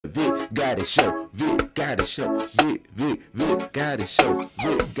Viccgotti show, Viccgotti show, Viccgotti show,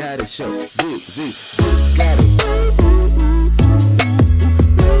 Viccgotti show, Viccgotti.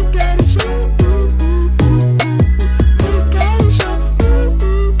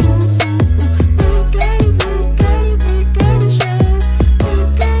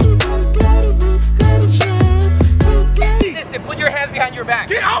 Put your hands behind your back.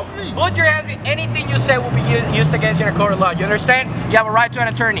 Get off me! Put your hands behind. Anything you say will be used against you in a court of law. You understand? You have a right to an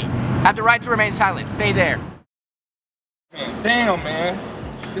attorney. Have the right to remain silent. Stay there. Man, damn, man.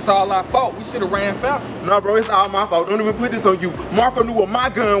 It's all our fault. We should have ran faster. No, bro, it's all my fault. Don't even put this on you. Marco knew what my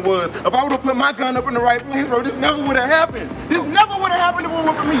gun was. If I would have put my gun up in the right place, bro, this never would have happened. This never would have happened if it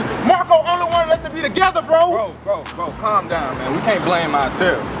wasn't for me. Marco only wanted us to be together, bro. Bro, calm down, man. We can't blame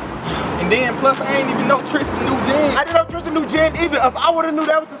ourselves. And then, plus, I ain't even know Tristan knew Jen. I didn't know Tristan knew Jen either. If I would have knew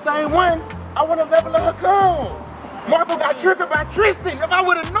that was the same one, I would have never let her come. Marco got triggered by Tristan. If I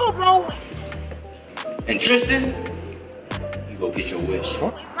would have knew, bro. And Tristan, you go get your wish.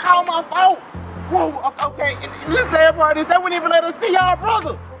 It's all my fault. Whoa, okay. And the sad part is they wouldn't even let us see our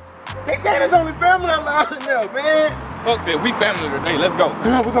brother. They said it's only family allowed in there, man. Fuck that. We family today. Let's go.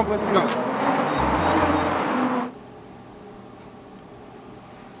 Come on, we're gonna play this go.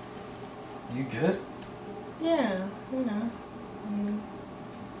 You good? Yeah, you know.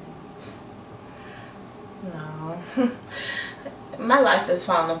 No. My life is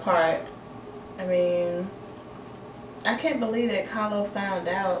falling apart. I mean, I can't believe that Carlo found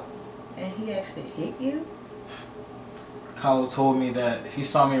out and he actually hit you. Carlo told me that if he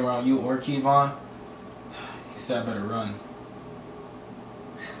saw me around you or Kevon, he said I better run.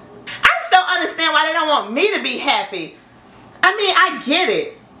 I just don't understand why they don't want me to be happy. I mean, I get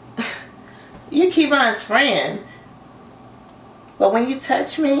it. You're Kevon's friend. But when you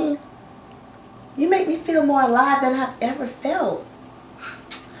touch me, you make me feel more alive than I've ever felt.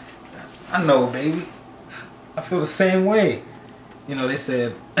 I know, baby. I feel the same way. You know, they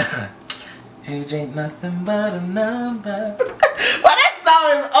said, age ain't nothing but a number. Well, that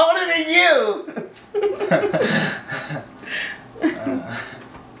song is older than you.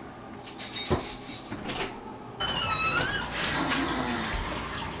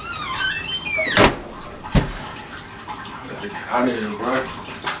 Out of here, bro.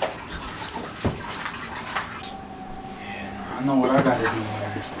 I know what I gotta do,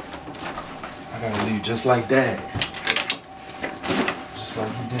 man. I gotta leave just like Dad. Just like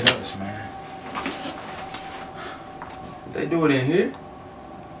he did us, man. They do it in here.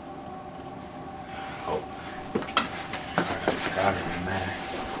 Oh. I gotta get out of here, man.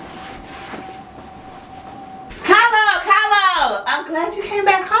 Carlo! I'm glad you came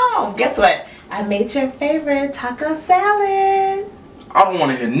back home. Guess what? I made your favorite taco salad. I don't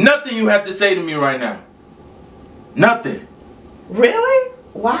want to hear nothing you have to say to me right now. Nothing. Really?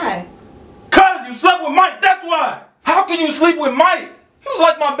 Why? Cause you slept with Mike, that's why. How can you sleep with Mike? He was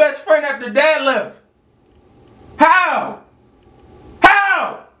like my best friend after Dad left. How?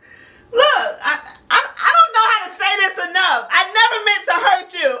 How? Look, I don't know how to say this enough. I never meant to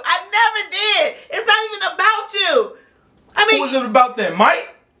hurt you. I never did. It's not even about you. I mean, Who is it about then, Mike?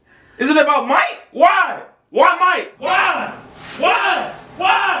 Is it about Mike? Why? Why Mike? Why? Why?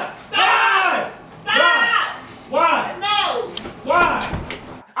 Why? Stop! stop! Why? No. Why?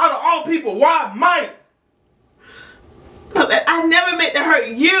 Out of all people, why Mike? Look, I never meant to hurt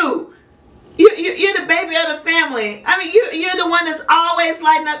you. You're the baby of the family. I mean, you're the one that's always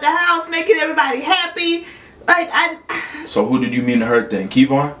lighting up the house, making everybody happy. Like, So who did you mean to hurt then?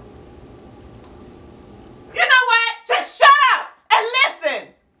 Kevon? You know what? Just shut up and listen.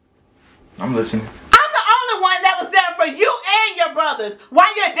 I'm listening. I'm the only one that was there for you and your brothers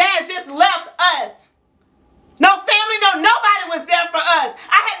while your dad just left us. No family, no nobody was there for us.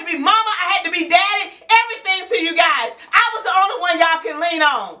 I had to be mama, I had to be daddy, everything to you guys. I was the only one y'all can lean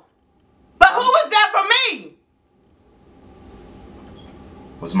on. But who was there for me?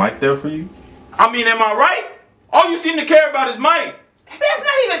 Was Mike there for you? I mean, am I right? All you seem to care about is Mike. That's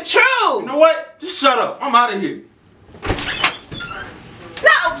not even true. You know what? Just shut up. I'm out of here.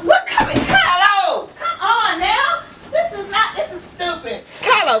 No, what coming? Carlo! Come on now. This is stupid.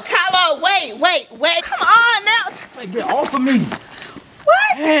 Carlo, wait. Come on now. Hey, get off of me.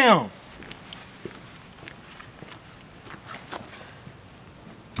 What? Damn.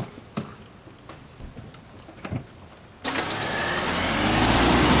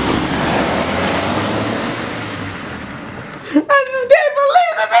 I just can't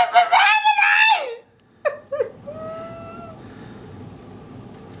believe that this is happening!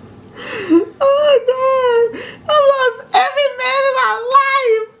 Oh my God! I've lost every man in my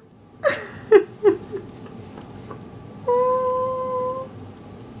life!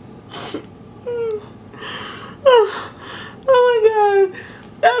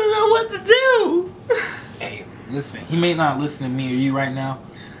 Listen, he may not listen to me or you right now,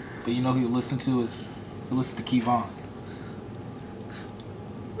 but you know who he'll listen to is he'll listen to Kevon.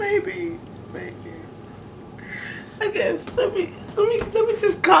 Maybe. I guess let me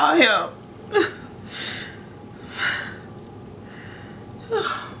just call him.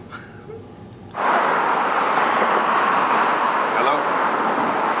 Hello?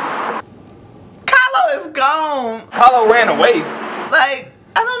 Carlo is gone. Carlo ran away. Like,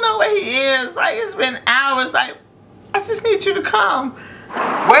 I don't know where he is. Like, it's been hours. Like, I just need you to come.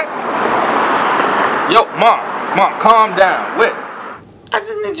 What? Yo, Mom, calm down. What? I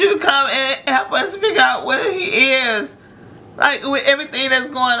just need you to come and help us figure out where he is. Like, with everything that's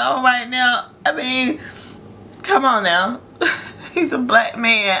going on right now. I mean, come on now. He's a black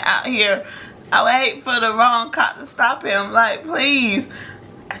man out here. I would hate for the wrong cop to stop him. Like, please.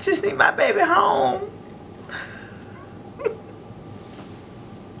 I just need my baby home.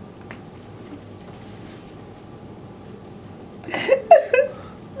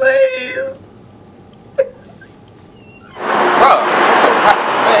 Please. Bro, I'm so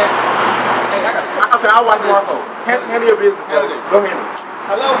tired, man. Hey, I got. Okay, I'll watch Marco. Handle your business, bro. Go ahead.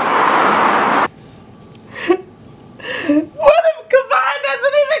 Hello? What if Kevon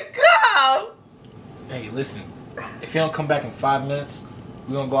doesn't even come? Hey, listen. If he don't come back in 5 minutes,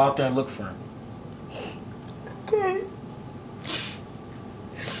 we're gonna go out there and look for him. Okay.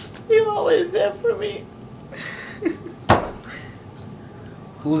 You're always there for me.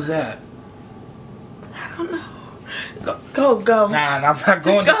 Who's that? I don't know. Go. Nah, I'm not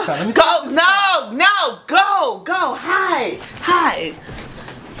going this time. Let me Go. No. Go. Hide.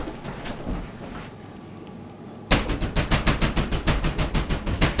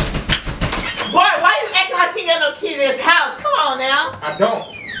 Boy, why you acting like you got no key to this house? Come on now. I don't.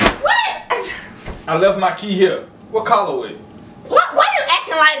 What? I left my key here. What Carlo with? Why you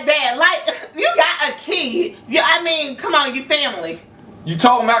acting like that? Like, you got a key. I mean, come on, you family. You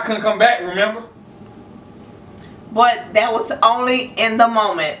told him I couldn't come back, remember? But that was only in the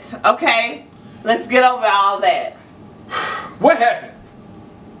moment, okay? Let's get over all that. What happened?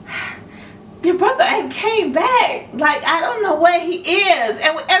 Your brother ain't came back. Like, I don't know where he is.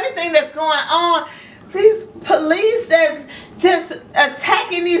 And with everything that's going on, these police that's just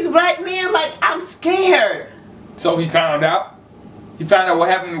attacking these black men, like, I'm scared. So he found out? He found out what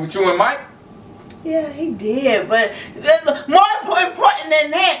happened with you and Mike? Yeah, he did. But more important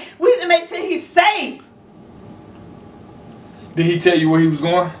than that, we need to make sure he's safe. Did he tell you where he was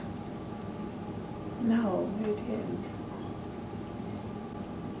going? No, he didn't.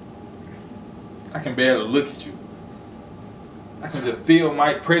 I can barely look at you. I can just feel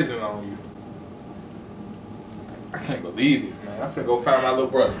Mike presence on you. I can't believe this, man. I'm finna go find my little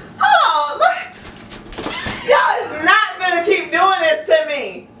brother. Hold on, look. Y'all is not gonna keep doing this to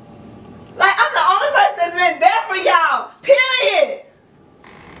me. Like, I'm the only person that's been there for y'all. Period.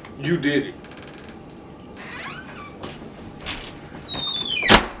 You did it.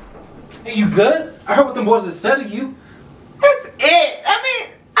 Hey, you good? I heard what them boys had said to you. That's it. I mean,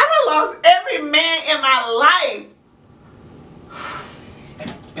 I done lost every man in my life.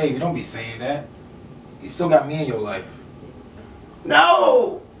 Hey, don't be saying that. You still got me in your life.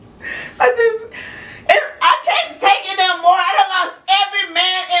 No. I can't take it no more. I done lost every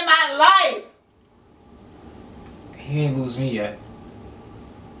man in my life. He ain't lose me yet.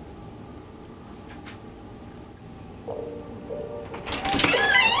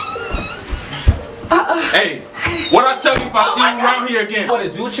 Hey, what I tell you if I see you around here again?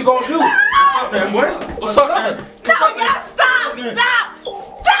 What, do what you gonna do? What's up, man? What? What's up, man? No, y'all stop.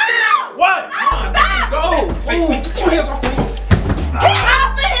 What? Stop. Go. Hey, get your hands off me. Get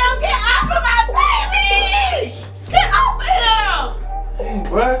off of him. Get off of my baby. Get off of him. Hey,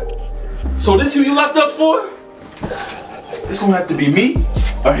 bruh. So this who you left us for? It's gonna have to be me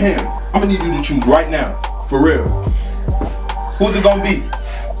or him. I'm gonna need you to choose right now. For real. Who's it gonna be?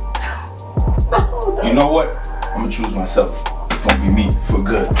 You know what? I'm gonna choose myself. It's gonna be me for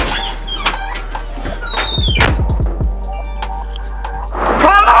good.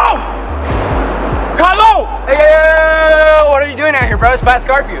 Carlo! Hey, what are you doing out here, bro? It's past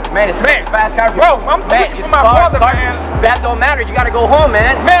curfew. Man, it's past curfew. Bro, I'm looking for my brother, man. That don't matter. You gotta go home,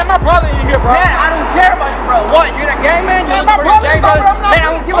 man. Man, my brother in here, bro. Man, I don't care about you, bro. What? You're a gang man? You're Man, my looking for your brother's gang brothers? over, I'm not Man,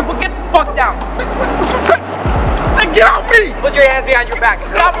 I don't give a fuck. Get the fuck down. Hey, get off me! Put your hands behind your back.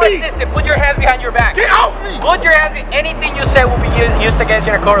 Stop resisting. Put your hands behind your back. Get off me! Put your hands behind. Anything you say will be used against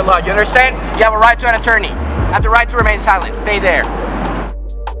you in a court of law. You understand? You have a right to an attorney. You have the right to remain silent. Stay there.